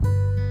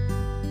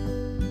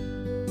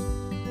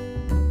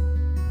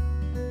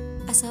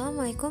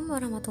Assalamualaikum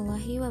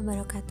warahmatullahi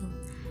wabarakatuh.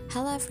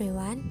 Hello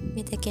everyone,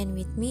 meet again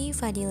with me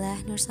Fadilah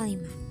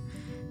Nursalimah.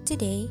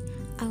 Today,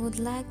 I would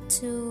like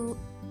to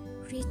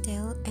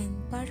retell and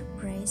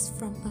paraphrase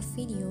from a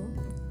video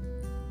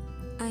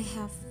I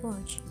have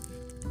watched,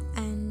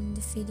 and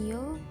the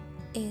video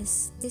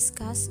is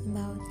discussed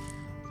about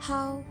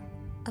how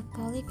a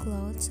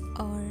polyglot,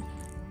 or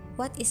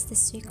what is the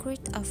secret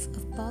of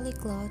a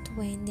polyglot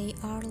when they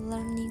are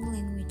learning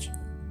language.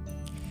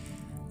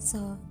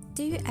 So,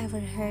 do you ever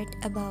heard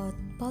about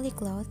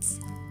polyglots?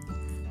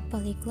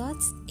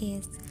 Polyglots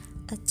is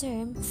a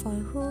term for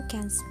who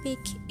can speak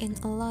in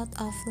a lot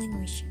of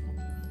language.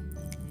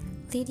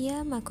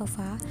 Lydia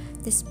Makova,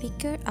 the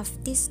speaker of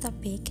this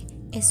topic,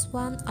 is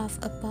one of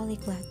a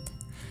polyglot.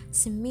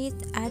 She meet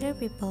other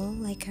people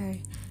like her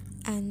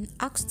and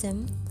asks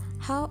them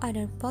how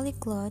other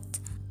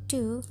polyglots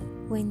do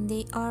when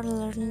they are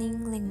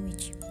learning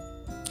language.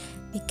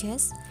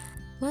 Because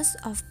most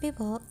of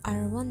people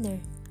are wonder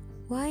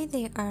why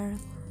they are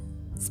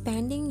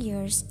spending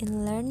years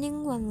in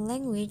learning one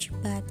language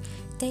but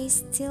they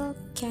still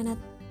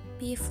cannot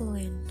be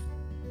fluent.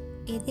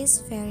 It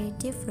is very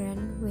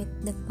different with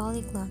the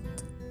polyglot.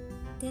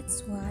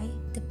 That's why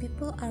the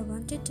people are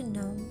wanted to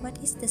know what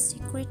is the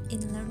secret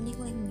in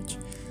learning language,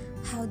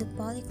 how the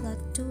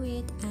polyglot do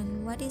it,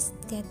 and what is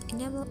that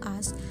enable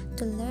us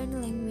to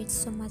learn language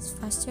so much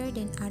faster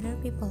than other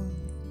people.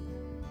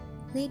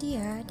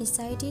 Lydia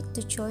decided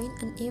to join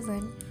an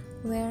event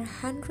where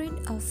hundreds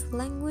of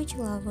language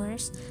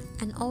lovers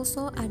and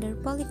also other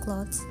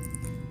polyglots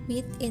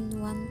meet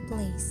in one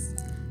place.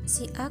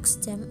 She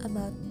asked them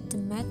about the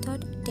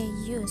method they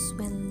use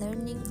when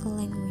learning a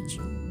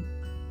language.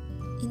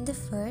 In the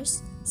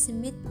first, she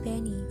met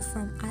Benny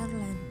from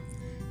Ireland.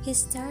 He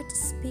started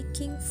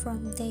speaking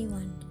from day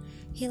one.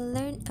 He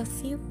learned a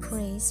few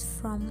phrases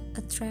from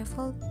a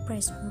travel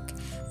pressbook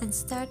and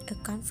started a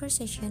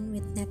conversation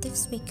with native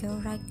speaker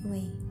right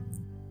away.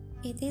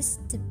 It is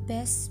the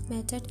best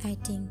method, I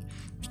think,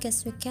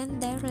 because we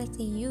can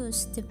directly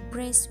use the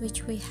phrase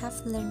which we have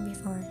learned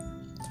before.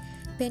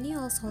 Benny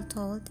also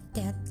told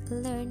that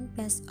learn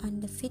based on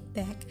the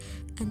feedback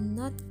and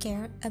not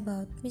care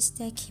about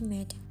mistake he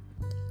made.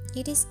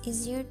 It is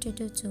easier to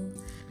do too.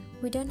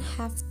 We don't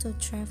have to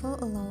travel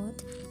a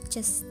lot,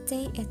 just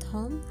stay at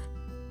home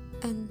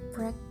and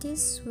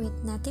practice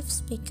with native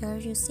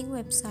speaker using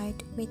website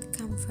with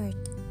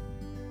comfort.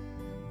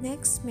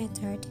 Next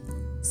method,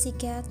 she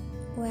got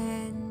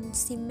when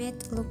she met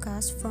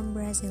Lucas from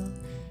Brazil.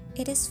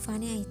 It is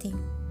funny, I think.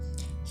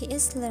 He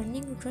is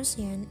learning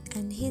Russian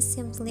and he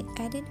simply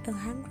added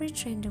 100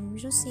 random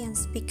Russian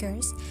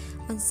speakers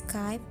on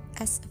Skype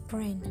as a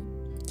friend.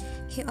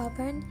 He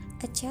opened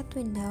a chat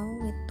window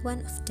with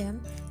one of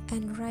them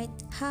and write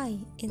 "Hi"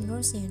 in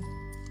Russian.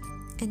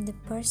 And the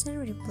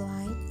person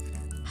replied,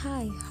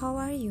 "Hi, how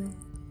are you?"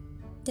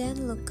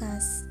 Then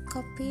Lucas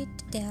copied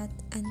that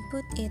and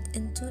put it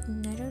into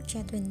another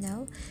chat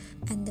window,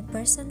 and the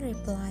person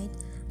replied,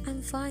 "I'm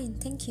fine,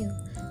 thank you,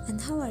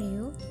 and how are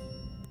you?"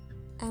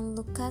 And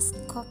Lucas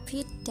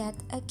copied that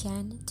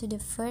again to the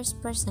first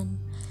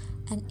person,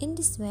 and in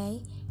this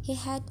way, he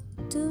had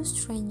two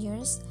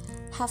strangers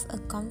have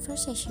a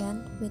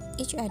conversation with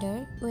each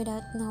other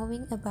without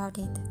knowing about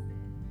it.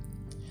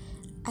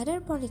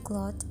 Other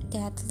polyglots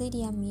that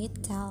Lydia met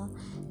tell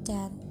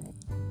that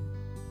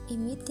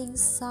imitating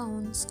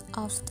sounds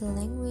of the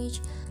language,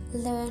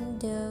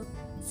 learn the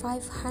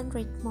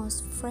 500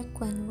 most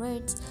frequent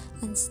words,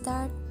 and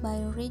start by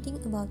reading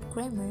about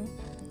grammar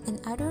and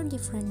other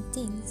different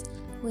things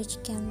which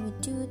can we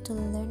do to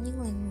learning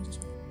language.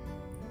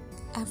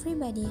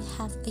 Everybody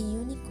have a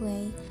unique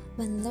way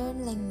when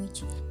learn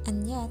language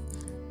and yet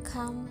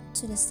come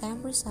to the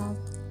same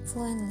result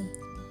fluently.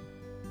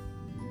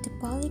 The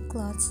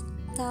polyglots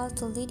tell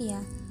to Lydia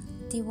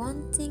the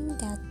one thing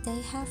that they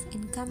have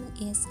in common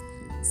is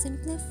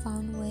simply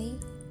found way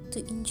to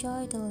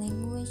enjoy the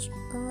language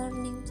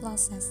learning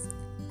process.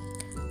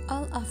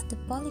 All of the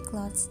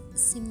polyglots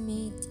she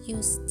made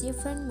use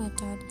different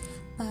method,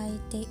 but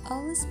they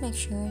always make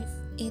sure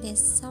it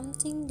is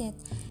something that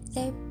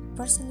they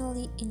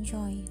personally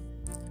enjoy.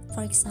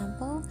 For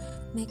example,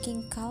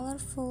 making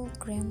colorful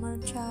grammar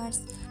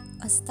charts,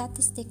 a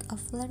statistic of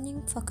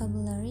learning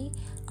vocabulary,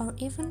 or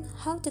even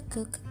how to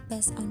cook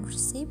based on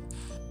recipe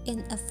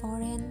in a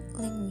foreign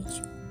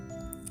language.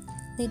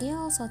 Lydia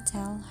also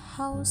tells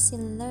how she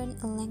learned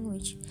a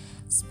language,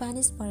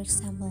 Spanish for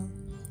example.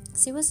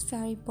 She was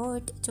very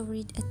bored to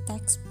read a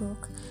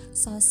textbook,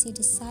 so she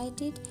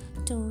decided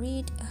to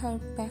read her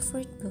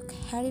favorite book,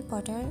 Harry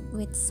Potter,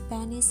 with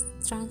Spanish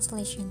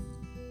translation.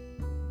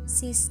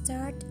 She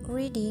started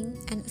reading,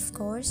 and of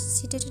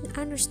course, she didn't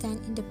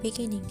understand in the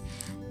beginning,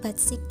 but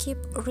she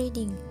kept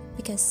reading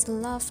because she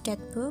loved that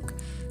book,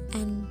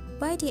 and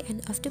by the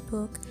end of the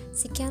book,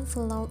 she can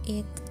follow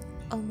it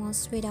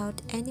almost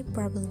without any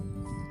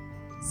problem.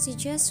 She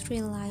just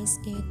realized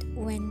it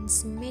when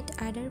she met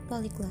other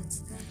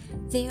polyglots.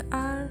 There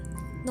are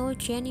no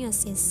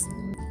geniuses,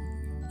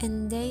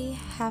 and they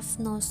have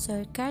no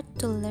shortcut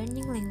to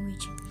learning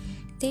language.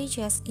 They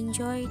just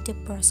enjoy the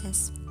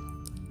process.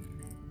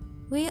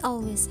 We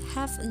always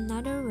have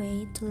another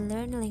way to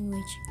learn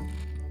language.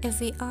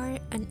 If we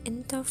are an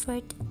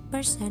introvert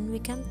person, we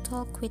can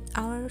talk with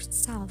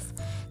ourselves,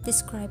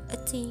 describe a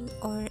thing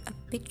or a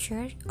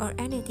picture or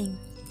anything.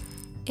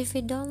 If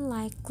you don't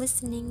like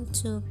listening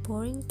to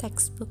boring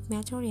textbook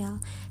material,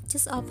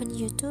 just open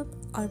YouTube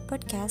or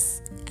podcasts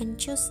and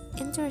choose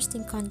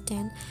interesting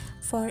content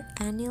for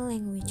any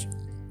language.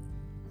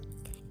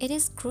 It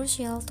is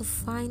crucial to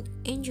find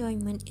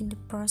enjoyment in the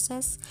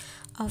process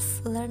of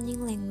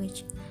learning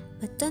language,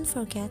 but don't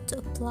forget to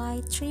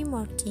apply three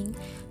more things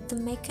to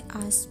make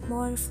us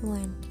more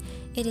fluent.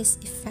 It is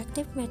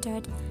effective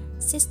method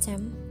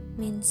system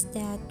means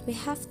that we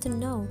have to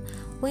know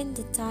when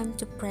the time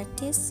to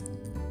practice.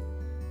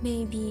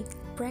 Maybe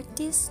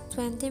practice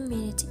 20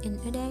 minutes in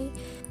a day,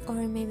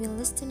 or maybe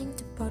listening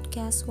to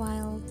podcasts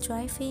while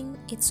driving,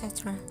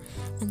 etc.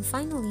 And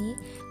finally,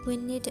 we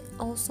need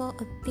also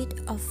a bit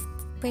of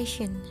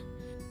patience.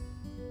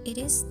 It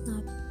is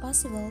not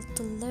possible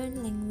to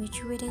learn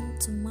language within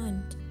 2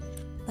 months,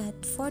 but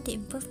for the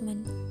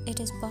improvement, it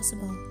is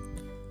possible.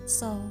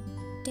 So,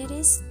 that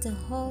is the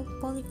whole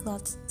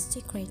polyglot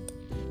secret.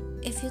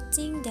 If you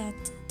think that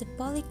the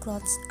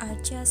polyglots are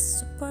just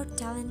super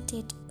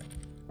talented,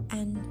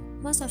 and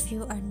most of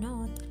you are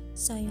not,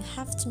 so you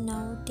have to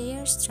know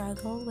their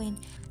struggle when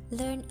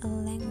learn a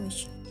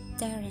language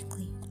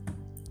directly.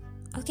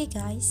 Okay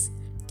guys,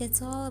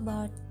 that's all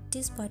about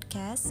this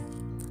podcast,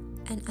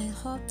 and I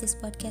hope this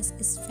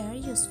podcast is very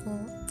useful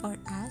for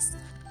us.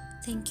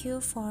 Thank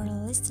you for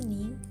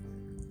listening.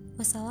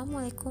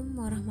 Wassalamualaikum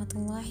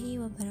warahmatullahi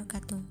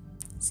wabarakatuh.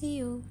 See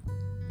you.